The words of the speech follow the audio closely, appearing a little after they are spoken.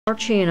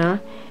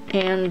Marchina,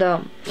 and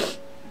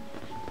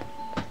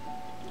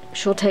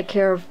she'll take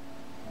care of,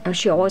 and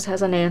she always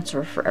has an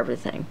answer for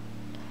everything.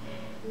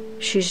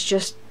 She's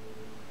just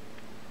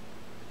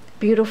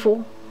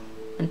beautiful,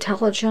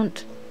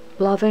 intelligent,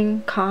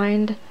 loving,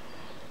 kind,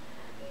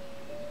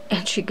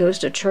 and she goes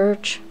to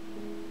church,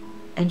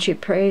 and she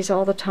prays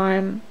all the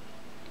time,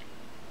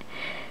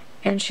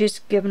 and she's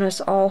given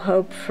us all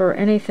hope for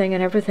anything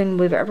and everything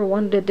we've ever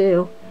wanted to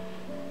do.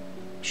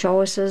 She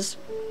always says,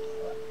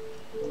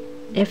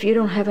 if you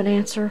don't have an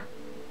answer,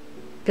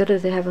 go to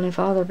the Heavenly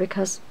Father,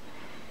 because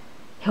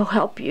He'll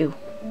help you.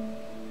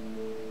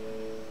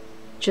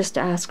 Just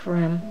ask for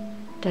Him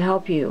to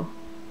help you.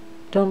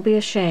 Don't be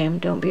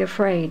ashamed. Don't be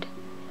afraid.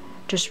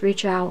 Just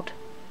reach out.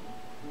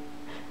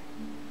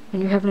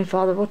 And your Heavenly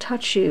Father will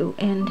touch you,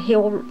 and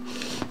He'll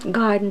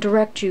guide and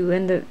direct you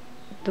in the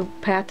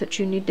path that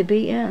you need to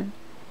be in.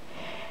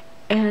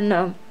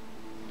 And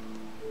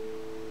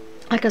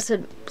like I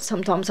said,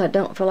 sometimes I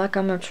don't feel like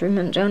I'm a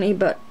Truman Johnny,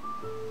 but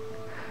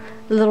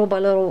little by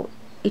little,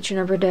 each and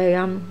every day,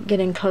 I'm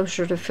getting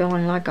closer to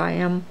feeling like I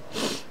am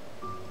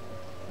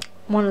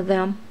one of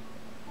them,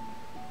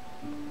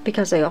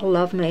 because they all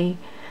love me.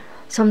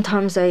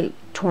 Sometimes they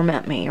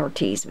torment me or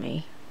tease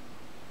me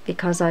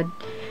because they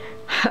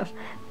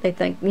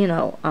think, you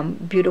know, I'm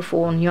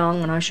beautiful and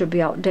young and I should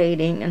be out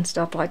dating and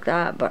stuff like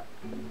that, but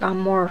I'm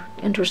more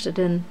interested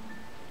in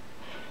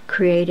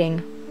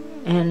creating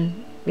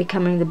and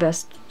becoming the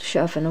best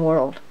chef in the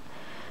world.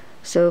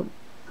 So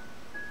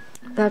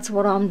that's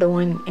what I'm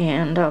doing,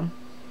 and I'm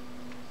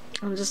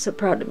just so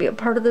proud to be a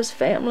part of this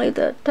family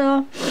that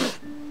they'll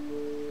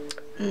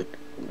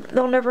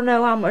never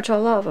know how much I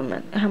love them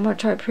and how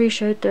much I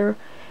appreciate their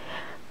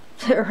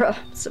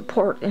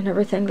support in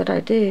everything that I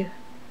do.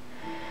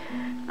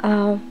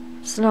 So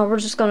now we're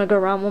just going to go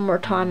around one more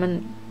time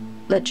and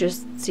let you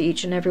see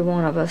each and every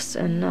one of us,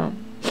 and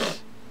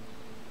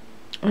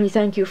we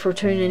thank you for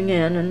tuning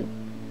in,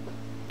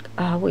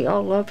 and we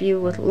all love you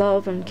with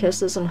love and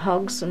kisses and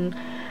hugs. And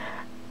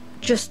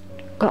just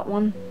got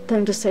one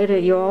thing to say to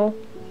you all.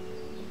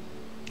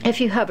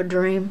 If you have a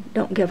dream,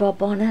 don't give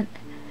up on it.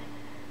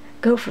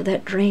 Go for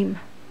that dream.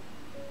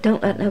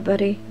 Don't let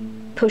nobody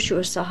push you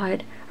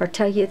aside or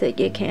tell you that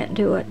you can't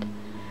do it,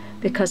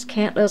 because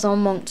can't lives on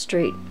Monk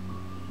Street.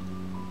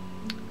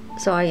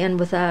 So I end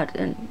with that,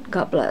 and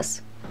God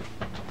bless.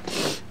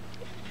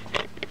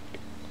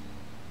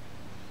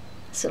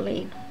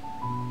 Selene,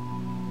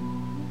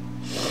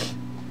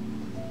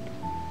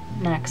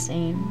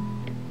 Maxine,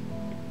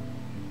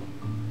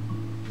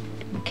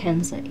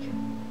 Mackenzie,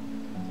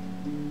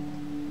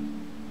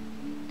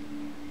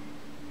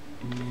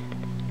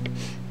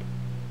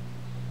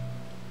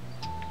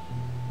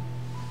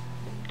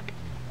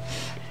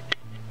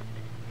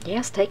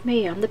 yes, take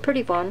me, I'm the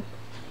pretty one.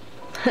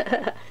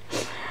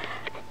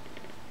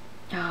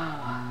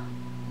 Oh.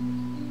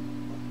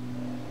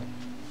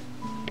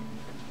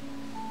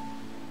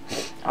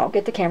 I'll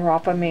get the camera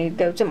off of me.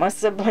 Go to my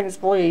siblings,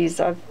 please.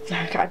 I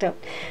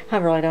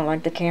really don't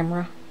like the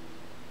camera.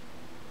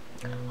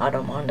 I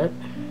don't mind it.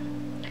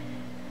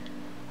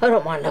 I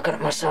don't mind looking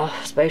at myself,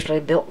 especially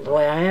built the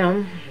way I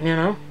am, you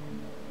know.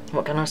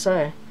 What can I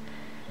say?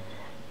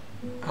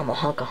 I'm a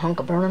hunk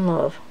of burning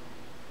love.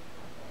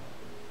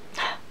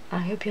 I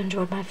hope you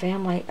enjoyed my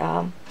family.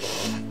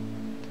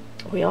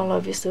 We all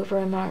love you so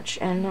very much,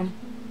 and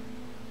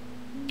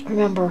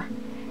remember,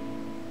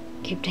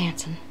 keep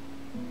dancing.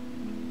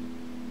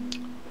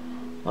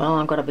 Well,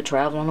 I'm going to be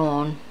traveling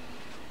on.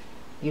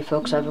 You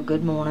folks have a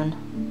good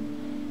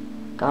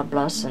morning. God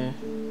bless, and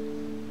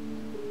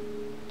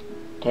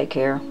take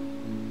care.